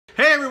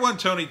everyone,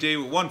 Tony D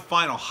with one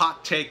final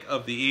hot take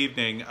of the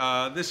evening.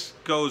 This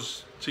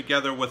goes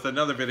together with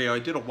another video I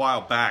did a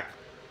while back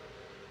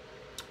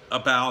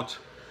about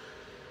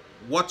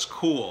what's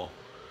cool.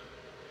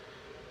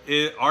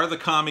 Are the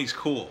commies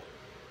cool?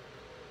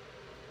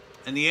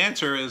 And the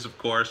answer is, of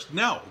course,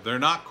 no, they're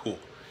not cool.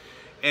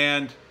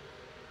 And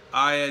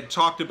I had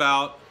talked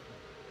about,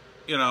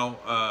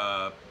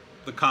 the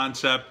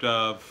concept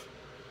of,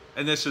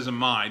 and this isn't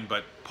mine,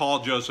 but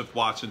Paul Joseph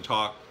Watson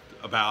talked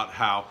about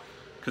how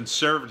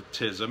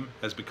conservatism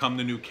has become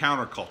the new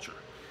counterculture.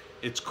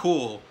 It's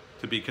cool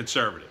to be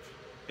conservative.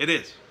 It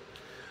is.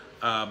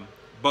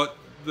 But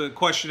the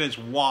question is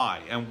why?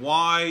 And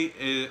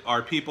why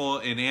are people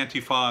in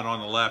Antifa and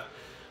on the left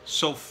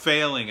so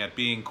failing at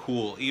being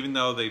cool, even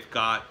though they've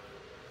got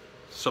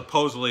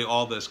supposedly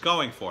all this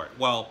going for it?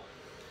 Well,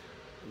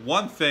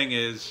 one thing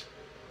is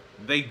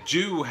they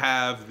do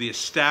have the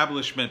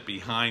establishment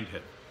behind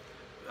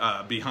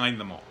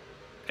them all.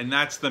 And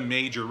that's the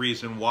major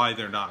reason why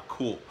they're not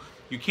cool.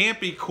 You can't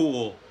be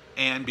cool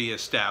and be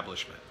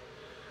establishment.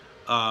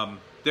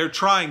 They're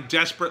trying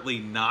desperately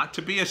not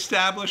to be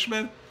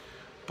establishment,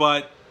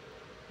 but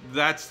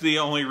that's the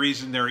only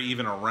reason they're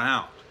even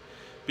around.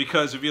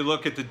 Because if you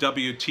look at the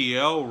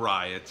WTO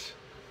riots,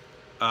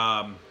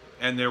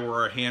 and there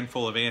were a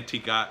handful of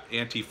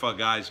Antifa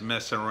guys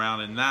messing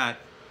around in that,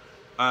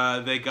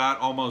 they got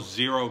almost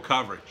zero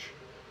coverage.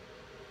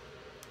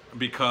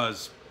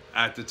 Because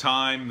at the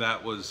time,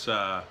 that was,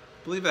 I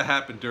believe that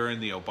happened during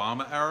the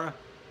Obama era,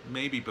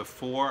 maybe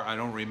before, I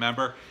don't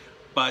remember.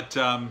 But,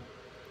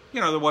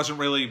 there wasn't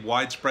really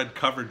widespread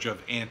coverage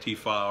of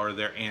Antifa or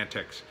their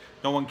antics.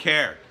 No one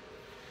cared.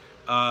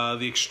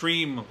 The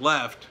extreme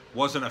left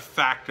wasn't a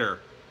factor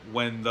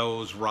when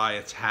those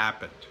riots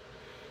happened.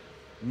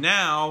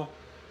 Now,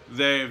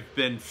 they've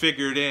been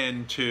figured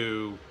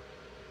into,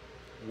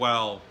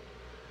 well,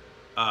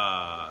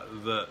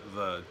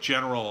 the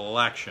general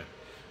election.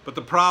 But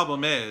the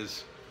problem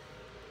is,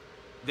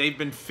 they've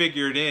been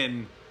figured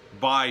in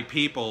by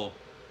people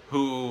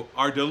who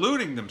are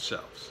deluding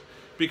themselves.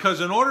 Because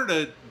in order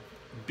to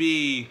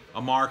be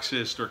a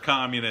Marxist or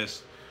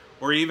communist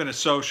or even a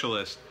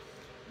socialist,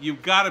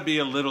 you've got to be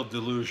a little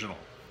delusional.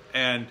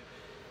 And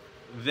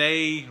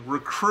they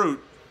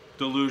recruit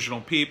delusional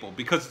people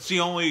because it's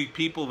the only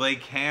people they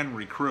can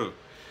recruit.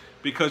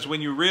 Because when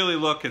you really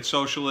look at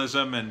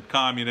socialism and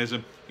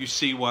communism, you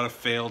see what a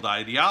failed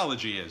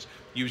ideology is.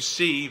 You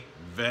see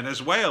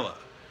Venezuela.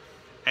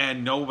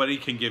 And nobody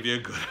can give you a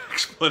good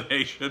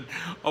explanation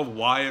of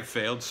why it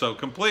failed so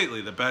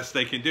completely. The best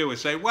they can do is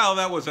say, well,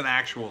 that was an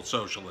actual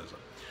socialism.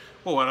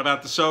 Well, what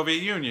about the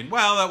Soviet Union?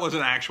 Well, that was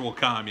an actual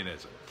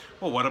communism.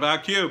 Well, what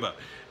about Cuba?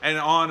 And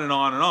on and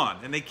on and on.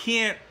 And they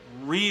can't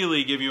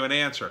really give you an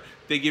answer.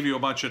 They give you a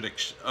bunch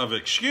of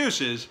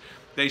excuses.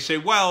 They say,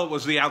 well, it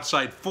was the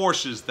outside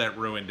forces that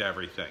ruined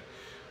everything.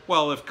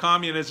 Well, if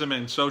communism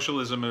and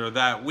socialism are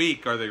that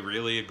weak, are they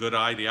really a good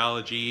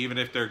ideology, even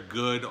if they're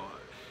good?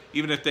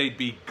 Even if they'd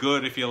be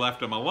good if you left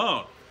them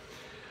alone.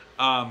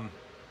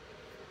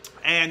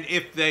 And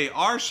if they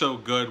are so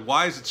good,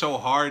 why is it so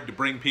hard to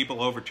bring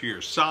people over to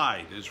your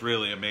side is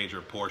really a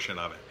major portion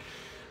of it.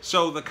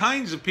 So the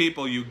kinds of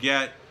people you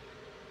get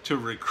to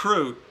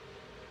recruit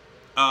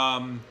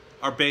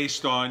are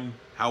based on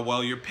how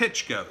well your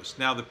pitch goes.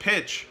 Now the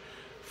pitch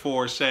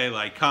for, say,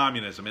 like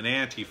communism and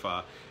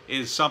Antifa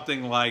is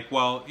something like,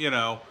 well,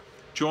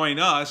 join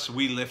us,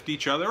 we lift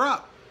each other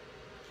up.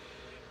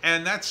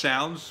 And that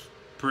sounds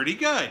pretty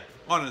good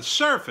on the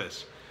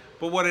surface.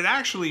 But what it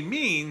actually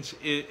means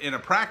in a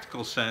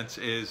practical sense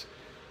is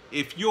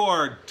if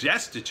you're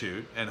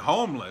destitute and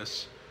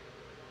homeless,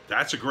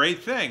 that's a great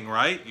thing,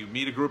 right? You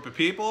meet a group of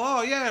people,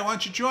 oh yeah, why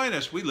don't you join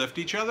us? We lift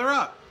each other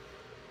up.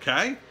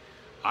 Okay?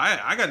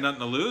 I got nothing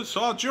to lose,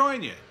 so I'll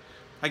join you.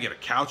 I get a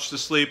couch to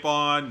sleep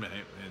on,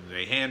 and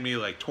they hand me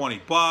like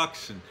 20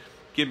 bucks and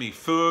give me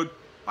food.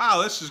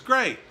 Wow, this is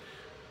great.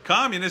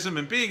 Communism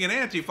and being an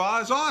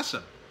Antifa is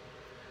awesome.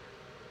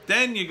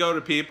 Then you go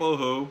to people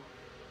who,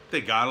 they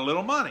got a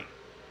little money.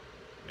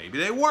 Maybe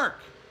they work.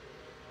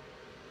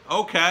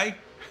 Okay.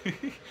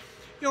 You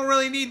don't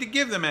really need to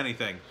give them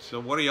anything. So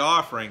what are you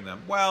offering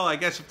them? Well, I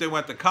guess if they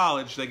went to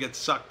college, they get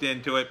sucked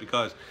into it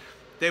because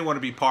they want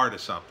to be part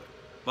of something.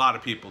 A lot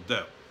of people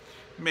do.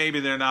 Maybe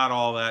they're not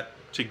all that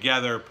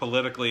together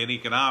politically and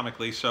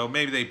economically, so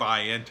maybe they buy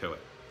into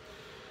it.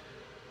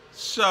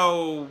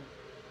 So,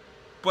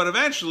 but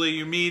eventually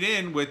you meet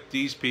in with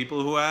these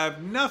people who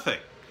have nothing.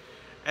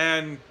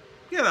 And,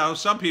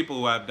 some people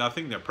who have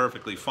nothing, they're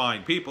perfectly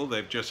fine people.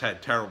 They've just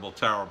had terrible,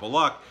 terrible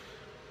luck.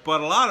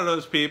 But a lot of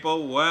those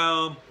people,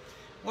 well, it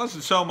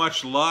wasn't so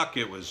much luck.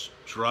 It was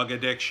drug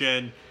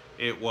addiction.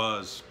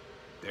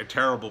 They're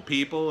terrible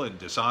people and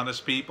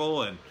dishonest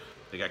people. And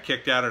they got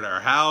kicked out of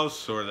their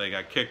house, or they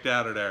got kicked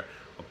out of their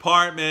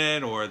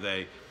apartment, or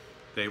they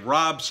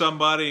robbed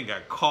somebody and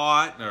got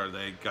caught, or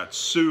they got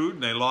sued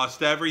and they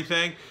lost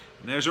everything.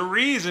 And there's a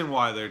reason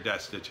why they're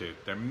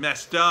destitute. They're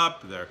messed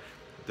up. They're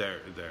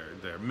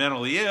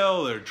mentally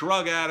ill, they're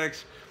drug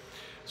addicts.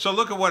 So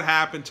look at what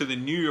happened to the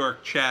New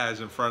York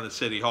Chaz in front of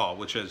City Hall,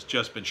 which has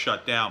just been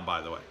shut down,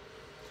 by the way.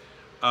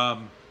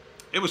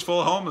 It was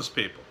full of homeless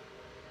people.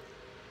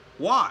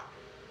 Why?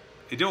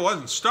 It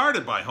wasn't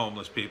started by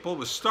homeless people. It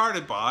was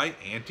started by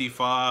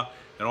Antifa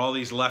and all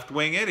these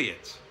left-wing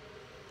idiots.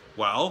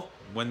 Well,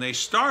 when they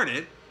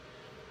started,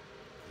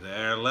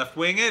 they're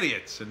left-wing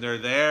idiots, and they're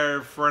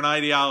there for an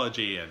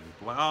ideology and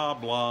blah,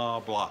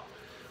 blah, blah.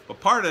 But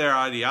part of their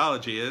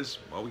ideology is,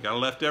 well, we got to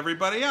lift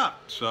everybody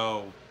up.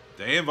 So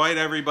they invite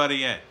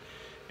everybody in.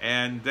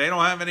 And they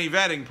don't have any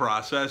vetting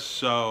process,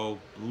 so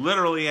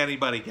literally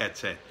anybody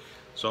gets in.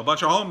 So a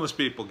bunch of homeless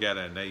people get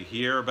in. They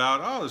hear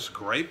about, oh, this is a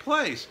great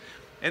place.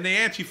 And the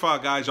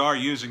Antifa guys are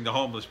using the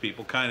homeless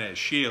people kind of as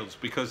shields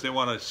because they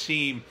want to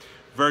seem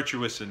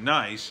virtuous and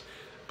nice.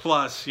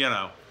 Plus, you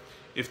know,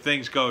 if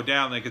things go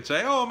down, they could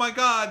say, oh my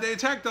God, they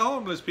attacked the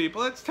homeless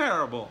people. It's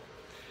terrible.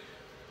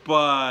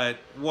 But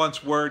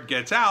once word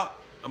gets out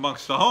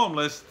amongst the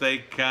homeless, they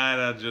kind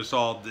of just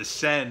all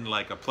descend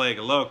like a plague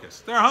of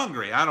locusts. They're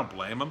hungry. I don't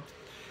blame them.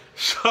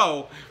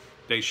 So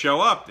they show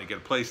up. They get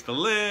a place to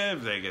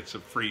live. They get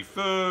some free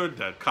food.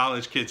 The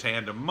college kids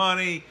hand them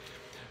money.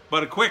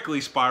 But it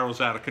quickly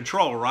spirals out of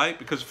control, right?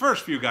 Because the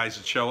first few guys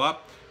that show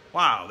up,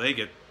 wow, they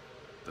get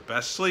the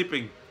best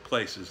sleeping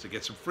places. They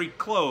get some free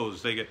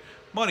clothes. They get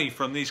money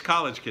from these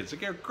college kids. They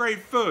get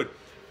great food.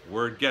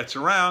 Word gets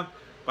around.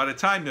 By the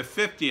time the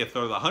 50th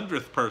or the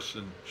 100th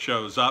person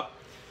shows up,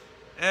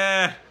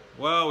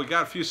 well, we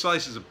got a few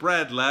slices of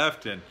bread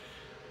left, and,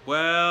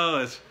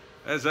 well,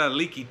 there's a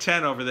leaky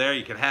tent over there.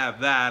 You can have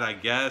that, I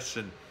guess,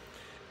 and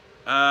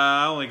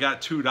I only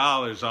got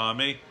 $2 on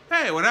me.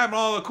 Hey, what happened to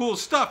all the cool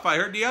stuff I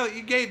heard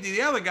you gave to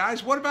the other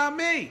guys? What about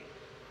me?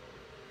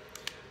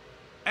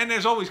 And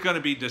there's always going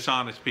to be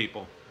dishonest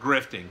people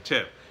grifting,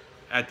 too,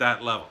 at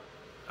that level.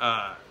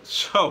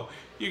 So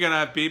you're going to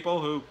have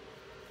people who,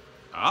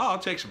 oh, I'll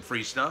take some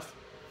free stuff.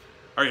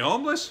 Are you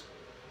homeless?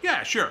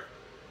 Yeah, sure.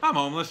 I'm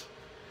homeless.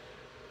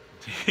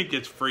 He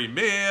gets a free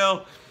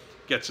meal,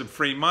 gets some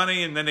free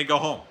money, and then they go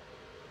home.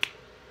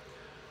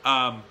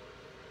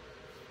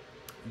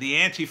 The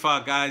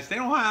Antifa guys, they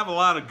don't have a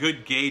lot of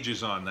good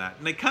gauges on that.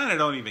 And they kind of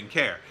don't even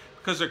care.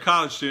 Because they're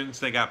college students,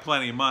 they got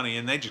plenty of money,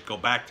 and they just go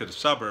back to the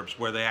suburbs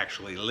where they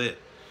actually live.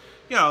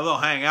 You know, they'll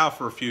hang out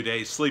for a few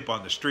days, sleep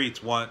on the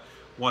streets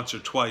once or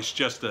twice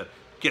just to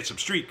get some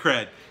street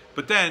cred.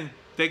 But then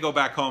they go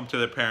back home to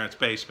their parents'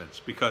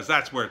 basements because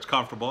that's where it's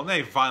comfortable, and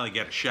they finally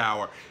get a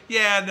shower.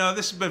 Yeah, no,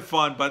 this has been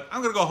fun, but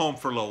I'm going to go home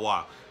for a little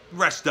while.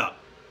 Rest up.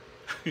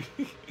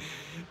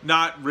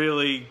 Not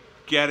really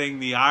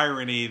getting the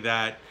irony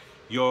that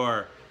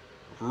you're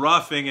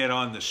roughing it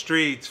on the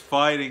streets,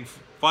 fighting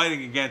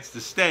against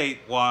the state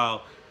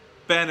while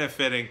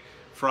benefiting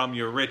from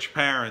your rich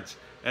parents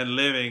and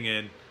living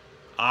in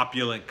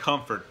opulent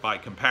comfort by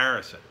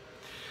comparison.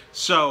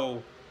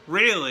 So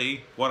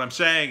really, what I'm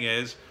saying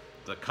is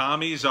the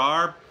commies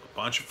are a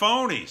bunch of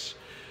phonies.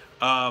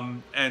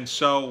 And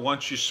so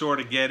once you sort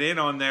of get in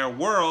on their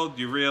world,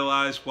 you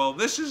realize, well,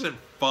 this isn't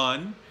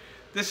fun.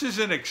 This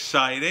isn't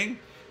exciting.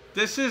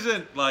 This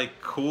isn't,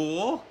 like,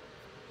 cool.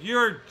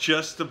 You're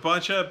just a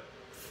bunch of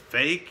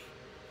fake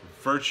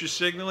virtue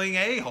signaling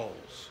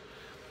a-holes.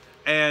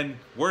 And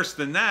worse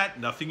than that,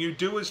 nothing you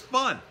do is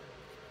fun.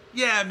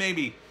 Yeah,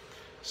 maybe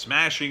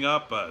smashing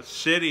up a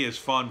city is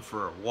fun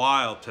for a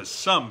while to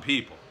some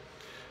people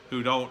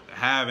who don't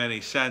have any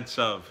sense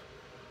of,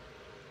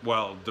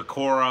 well,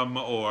 decorum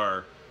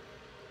or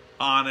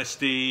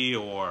honesty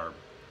or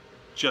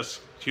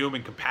just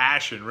human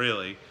compassion,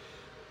 really.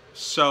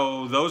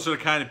 So those are the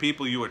kind of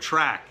people you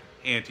attract,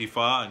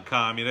 Antifa and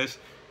communists.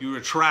 You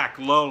attract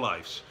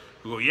lowlifes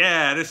who go,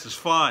 yeah, this is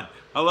fun.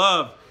 I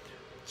love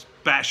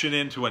bashing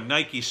into a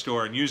Nike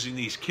store and using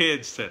these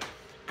kids to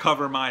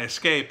cover my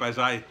escape as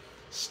I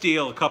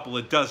steal a couple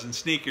of dozen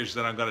sneakers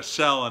that I'm going to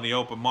sell on the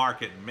open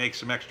market and make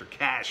some extra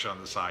cash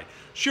on the side.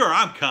 Sure,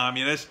 I'm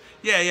communist.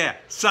 Yeah,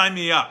 sign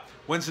me up.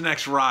 When's the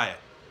next riot?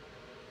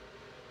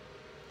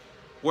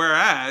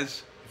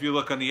 Whereas, if you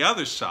look on the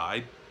other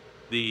side,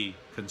 the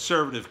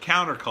conservative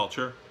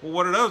counterculture, well,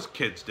 what are those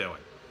kids doing?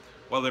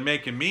 Well, they're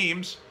making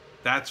memes.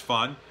 That's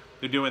fun.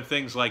 They're doing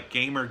things like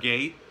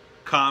Gamergate,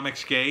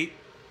 Comicsgate.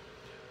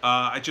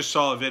 I just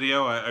saw a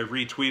video I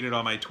retweeted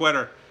on my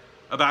Twitter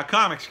about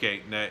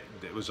Comicsgate. And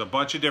it was a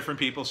bunch of different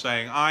people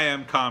saying, I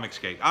am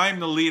Comicsgate. I am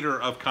the leader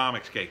of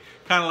Comicsgate.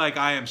 Kind of like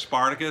I am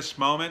Spartacus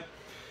moment.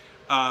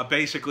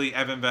 Basically,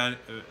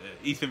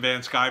 Ethan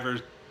Van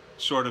Sciver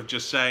sort of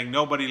just saying,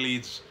 nobody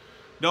leads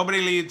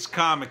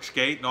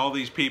Comicsgate, and all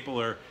these people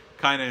are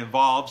kind of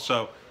involved,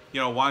 so, you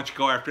know, why don't you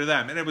go after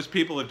them? And it was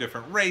people of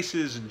different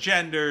races and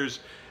genders,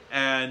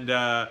 and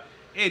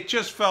it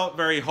just felt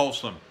very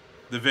wholesome,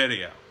 the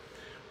video.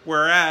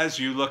 Whereas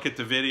you look at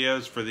the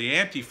videos for the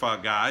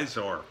Antifa guys,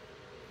 or,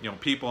 you know,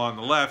 people on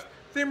the left,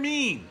 they're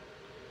mean.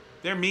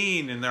 They're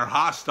mean, and they're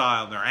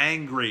hostile, and they're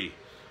angry.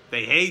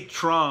 They hate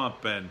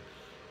Trump, and,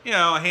 you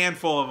know, a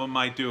handful of them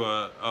might do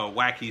a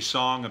wacky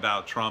song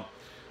about Trump.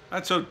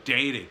 That's so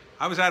dated.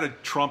 I was out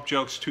of Trump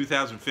jokes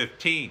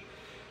 2015.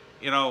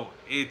 You know,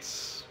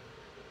 it's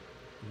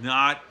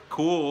not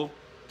cool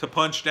to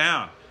punch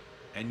down.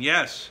 And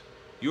yes,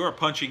 you are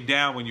punching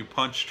down when you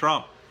punch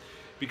Trump,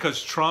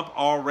 because Trump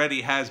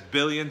already has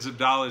billions of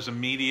dollars of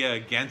media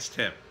against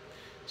him.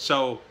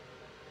 So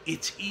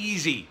it's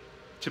easy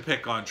to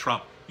pick on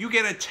Trump. You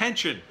get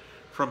attention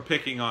from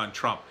picking on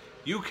Trump.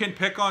 You can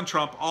pick on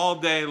Trump all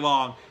day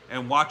long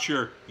and watch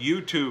your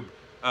YouTube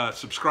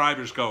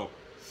subscribers go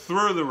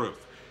through the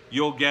roof.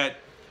 You'll get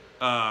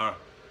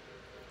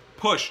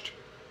pushed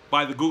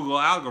by the Google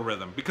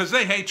algorithm because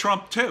they hate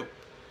Trump too.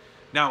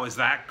 Now, is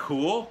that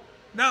cool?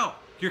 No,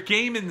 you're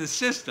gaming the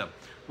system.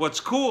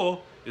 What's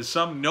cool is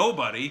some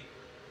nobody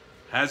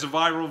has a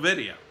viral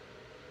video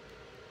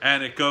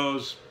and it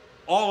goes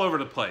all over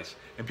the place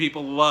and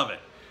people love it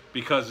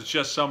because it's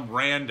just some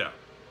rando.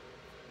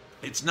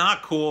 It's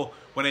not cool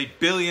when a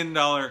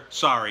trillion-dollar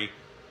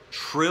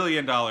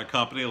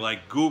company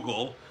like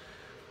Google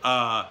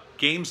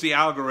games the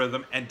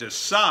algorithm and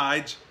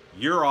decides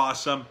you're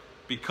awesome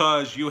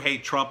because you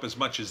hate Trump as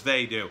much as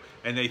they do.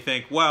 And they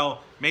think,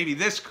 well, maybe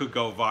this could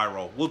go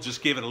viral. We'll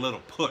just give it a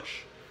little push.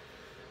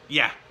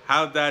 Yeah,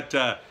 how'd that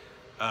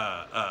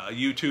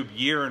YouTube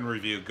year in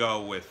review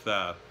go with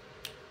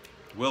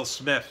Will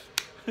Smith?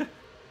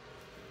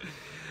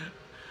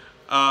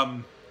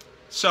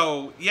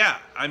 So, yeah,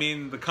 I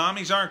mean, the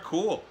commies aren't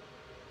cool.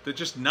 They're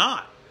just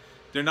not.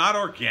 They're not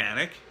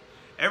organic.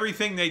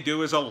 Everything they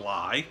do is a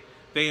lie.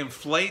 They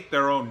inflate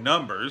their own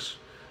numbers.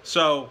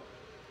 So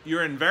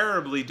you're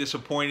invariably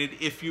disappointed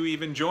if you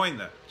even join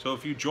them. So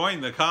if you join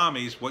the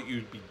commies, what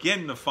you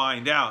begin to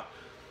find out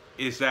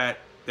is that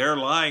they're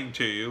lying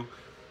to you,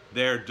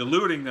 they're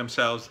deluding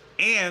themselves,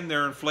 and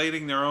they're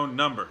inflating their own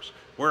numbers.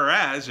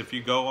 Whereas if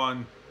you go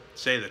on,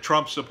 say, the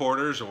Trump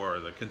supporters or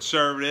the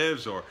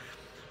conservatives or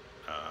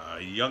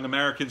Young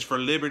Americans for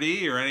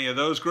Liberty or any of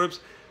those groups,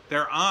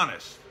 they're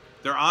honest.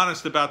 They're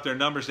honest about their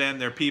numbers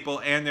and their people,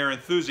 and their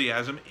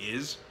enthusiasm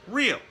is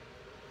real.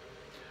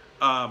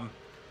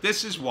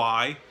 This is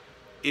why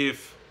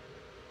if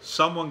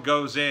someone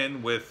goes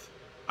in with,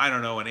 I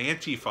don't know, an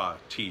Antifa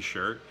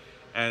t-shirt,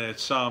 and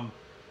it's some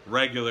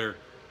regular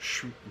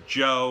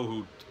Joe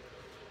who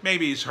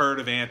maybe he's heard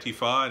of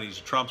Antifa and he's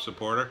a Trump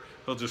supporter,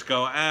 he'll just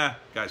go,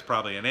 guy's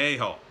probably an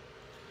a-hole.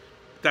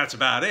 That's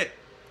about it.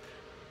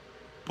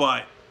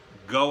 But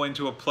go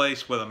into a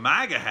place with a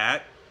MAGA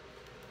hat,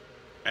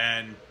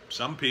 and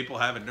some people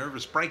have a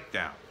nervous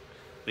breakdown.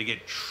 They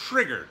get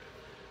triggered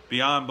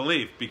beyond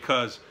belief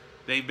because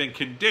they've been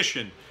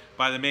conditioned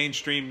by the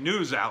mainstream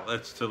news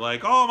outlets to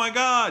like, oh my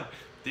God,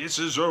 this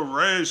is a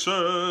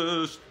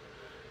racist.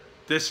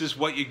 This is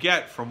what you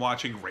get from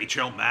watching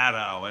Rachel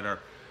Maddow and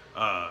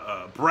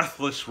her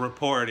breathless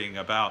reporting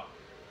about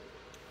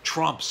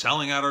Trump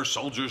selling out our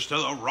soldiers to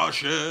the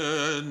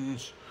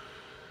Russians,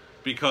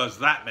 because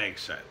that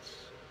makes sense.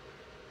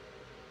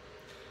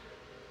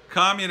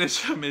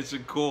 Communism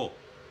isn't cool.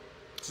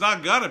 It's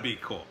not gonna be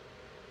cool.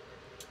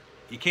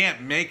 You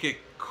can't make it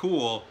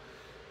cool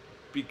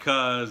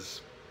because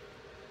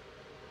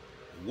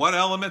what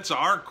elements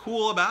are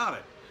cool about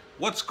it?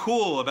 What's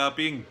cool about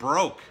being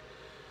broke?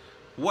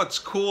 What's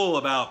cool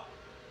about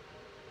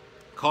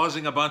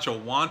causing a bunch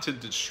of wanton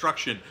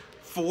destruction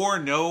for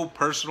no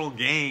personal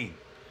gain?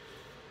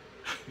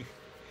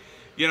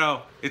 You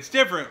know, it's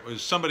different when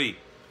somebody,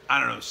 I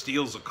don't know,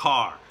 steals a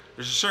car.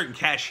 There's a certain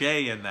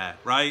cachet in that,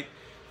 right?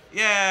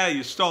 Yeah,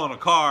 you've stolen a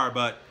car,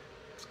 but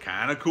it's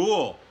kind of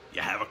cool.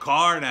 You have a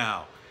car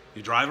now.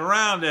 You drive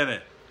around in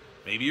it.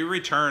 Maybe you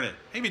return it.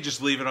 Maybe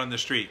just leave it on the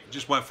street. You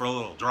just went for a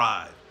little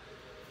drive.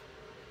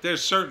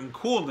 There's certain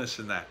coolness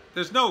in that.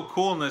 There's no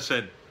coolness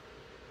in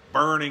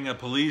burning a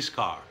police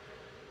car.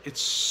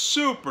 It's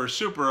super,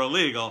 super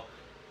illegal.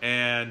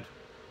 And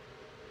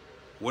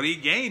what do you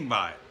gain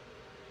by it?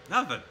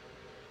 Nothing.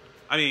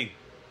 I mean,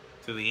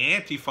 to the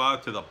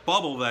Antifa, to the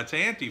bubble that's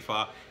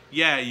Antifa,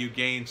 yeah, you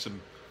gain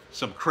some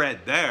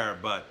cred there,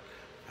 but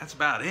that's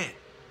about it.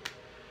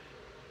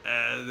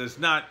 There's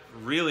not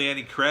really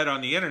any cred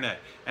on the internet.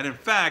 And in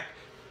fact,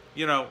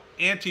 you know,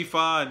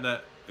 Antifa and the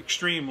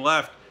extreme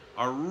left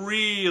are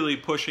really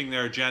pushing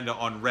their agenda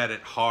on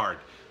Reddit hard.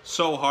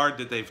 So hard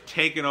that they've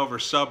taken over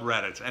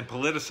subreddits and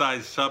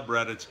politicized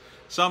subreddits,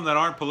 some that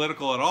aren't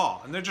political at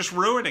all. And they're just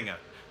ruining it.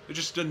 They're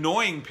just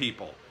annoying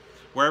people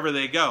wherever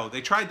they go. They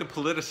tried to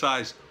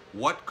politicize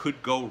what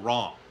could go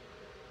wrong.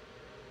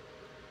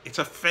 It's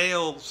a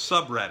fail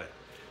subreddit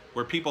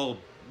where people,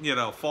 you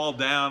know, fall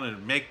down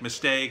and make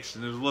mistakes,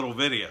 and there's little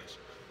videos.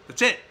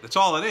 That's it. That's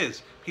all it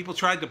is. People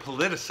tried to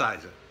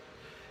politicize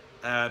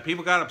it.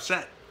 People got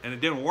upset, and it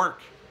didn't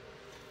work.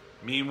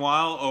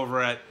 Meanwhile, over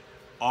at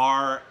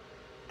our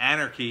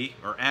anarchy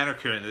or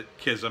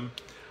anarchism,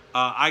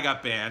 I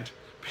got banned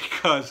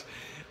because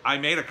I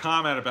made a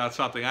comment about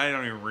something. I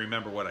don't even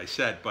remember what I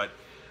said, but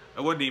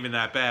it wasn't even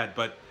that bad.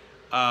 But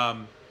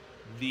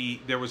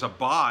there was a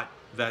bot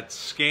that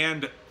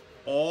scanned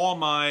all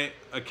my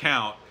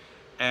account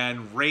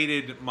and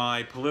rated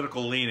my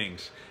political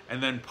leanings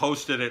and then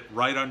posted it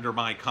right under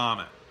my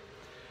comment.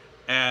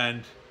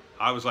 And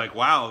I was like,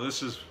 wow,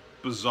 this is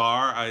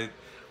bizarre.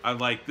 I'm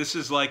like, this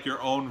is like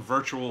your own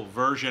virtual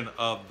version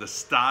of the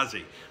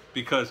Stasi.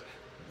 because,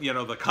 you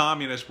know, the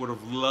communists would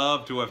have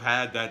loved to have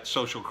had that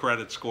social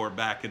credit score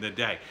back in the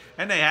day.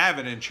 And they have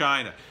it in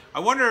China. I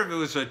wonder if it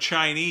was a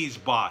Chinese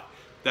bot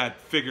that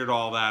figured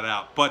all that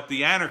out. But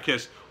the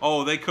anarchists,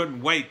 oh, they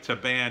couldn't wait to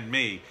ban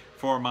me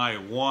for my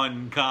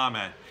one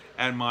comment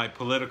and my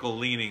political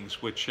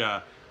leanings, which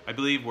I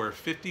believe were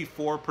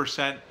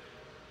 54%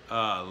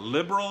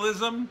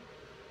 liberalism.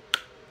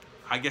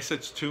 I guess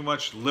it's too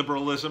much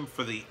liberalism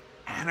for the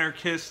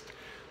anarchists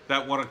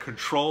that want to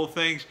control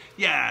things.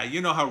 Yeah,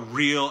 you know how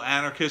real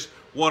anarchists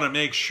want to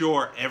make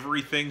sure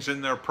everything's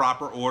in their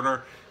proper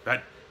order,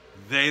 that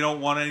they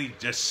don't want any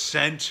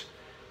dissent.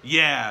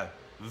 Yeah,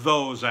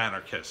 those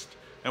anarchists.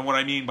 And what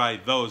I mean by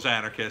those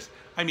anarchists,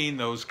 I mean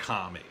those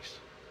commies.